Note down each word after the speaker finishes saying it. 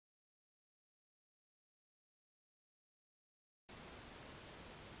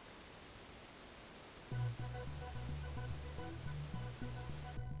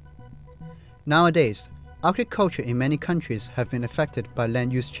Nowadays, agriculture in many countries have been affected by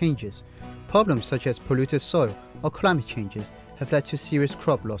land use changes. Problems such as polluted soil or climate changes have led to serious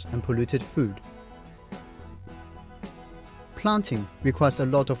crop loss and polluted food. Planting requires a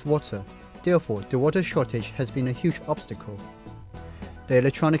lot of water, therefore the water shortage has been a huge obstacle. The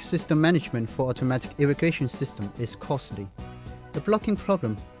electronic system management for automatic irrigation system is costly. The blocking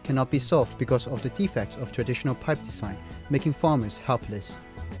problem cannot be solved because of the defects of traditional pipe design, making farmers helpless.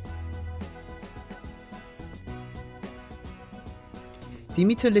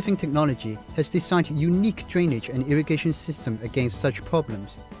 Demeter Living Technology has designed a unique drainage and irrigation system against such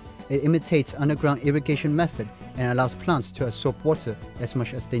problems. It imitates underground irrigation method and allows plants to absorb water as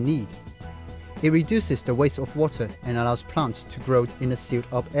much as they need. It reduces the waste of water and allows plants to grow in a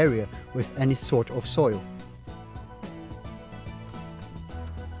sealed-up area with any sort of soil.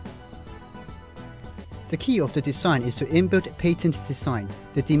 The key of the design is to inbuilt patent design,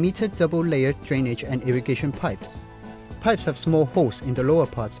 the Demeter double-layer drainage and irrigation pipes. Pipes have small holes in the lower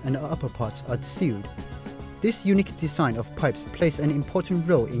parts and the upper parts are sealed. This unique design of pipes plays an important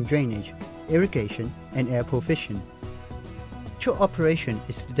role in drainage, irrigation and air provision. Actual operation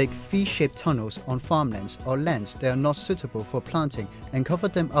is to dig V-shaped tunnels on farmlands or lands that are not suitable for planting and cover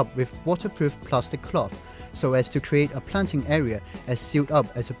them up with waterproof plastic cloth so as to create a planting area as sealed up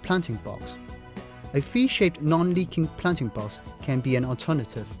as a planting box. A V-shaped non-leaking planting box can be an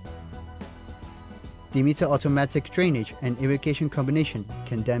alternative. Demeter automatic drainage and irrigation combination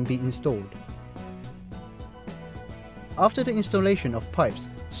can then be installed. After the installation of pipes,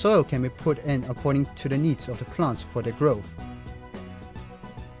 soil can be put in according to the needs of the plants for their growth.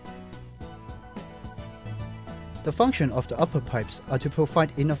 The function of the upper pipes are to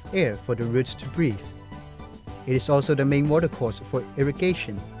provide enough air for the roots to breathe. It is also the main watercourse for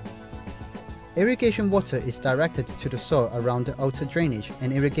irrigation. Irrigation water is directed to the soil around the outer drainage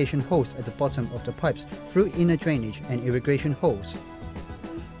and irrigation holes at the bottom of the pipes through inner drainage and irrigation holes.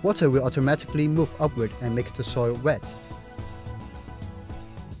 Water will automatically move upward and make the soil wet.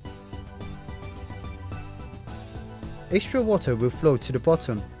 Extra water will flow to the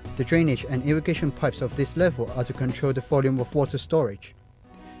bottom. The drainage and irrigation pipes of this level are to control the volume of water storage.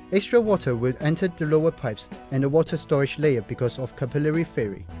 Extra water will enter the lower pipes and the water storage layer because of capillary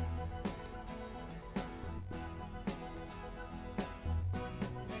theory.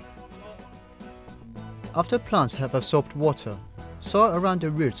 After plants have absorbed water, soil around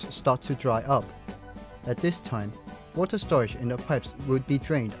the roots start to dry up. At this time, water storage in the pipes would be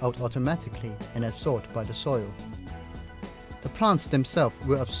drained out automatically and absorbed by the soil. The plants themselves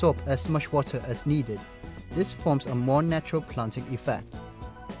will absorb as much water as needed. This forms a more natural planting effect.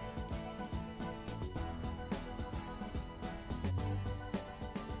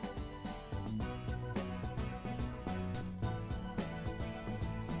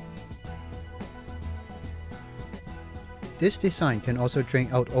 This design can also drain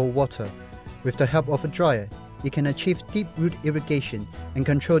out all water. With the help of a dryer, it can achieve deep root irrigation and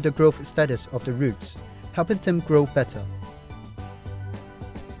control the growth status of the roots, helping them grow better.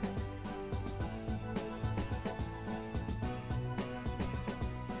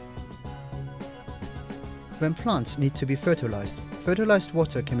 When plants need to be fertilized, fertilized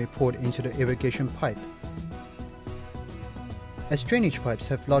water can be poured into the irrigation pipe. As drainage pipes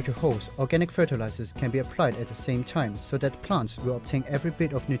have larger holes, organic fertilizers can be applied at the same time so that plants will obtain every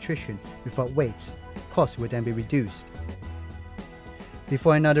bit of nutrition without waste. Costs will then be reduced.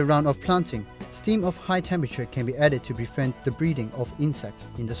 Before another round of planting, steam of high temperature can be added to prevent the breeding of insects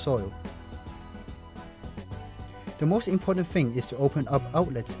in the soil. The most important thing is to open up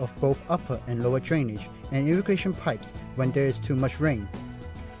outlets of both upper and lower drainage and irrigation pipes when there is too much rain.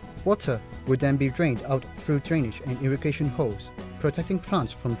 Water will then be drained out through drainage and irrigation holes, protecting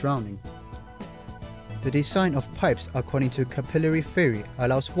plants from drowning. The design of pipes according to capillary theory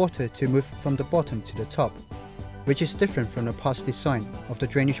allows water to move from the bottom to the top, which is different from the past design of the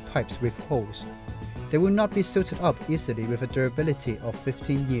drainage pipes with holes. They will not be silted up easily with a durability of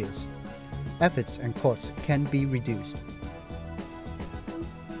 15 years. Efforts and costs can be reduced.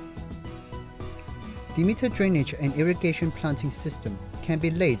 Demeter drainage and irrigation planting system can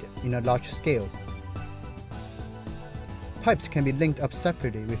be laid in a large scale. Pipes can be linked up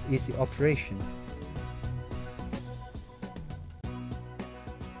separately with easy operation.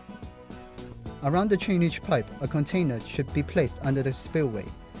 Around the drainage pipe, a container should be placed under the spillway.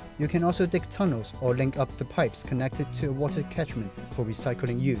 You can also dig tunnels or link up the pipes connected to a water catchment for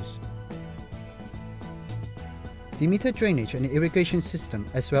recycling use. Demeter drainage and irrigation system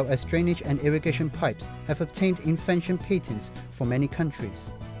as well as drainage and irrigation pipes have obtained invention patents for many countries.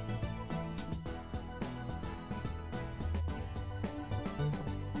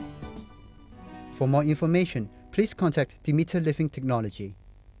 For more information, please contact Demeter Living Technology.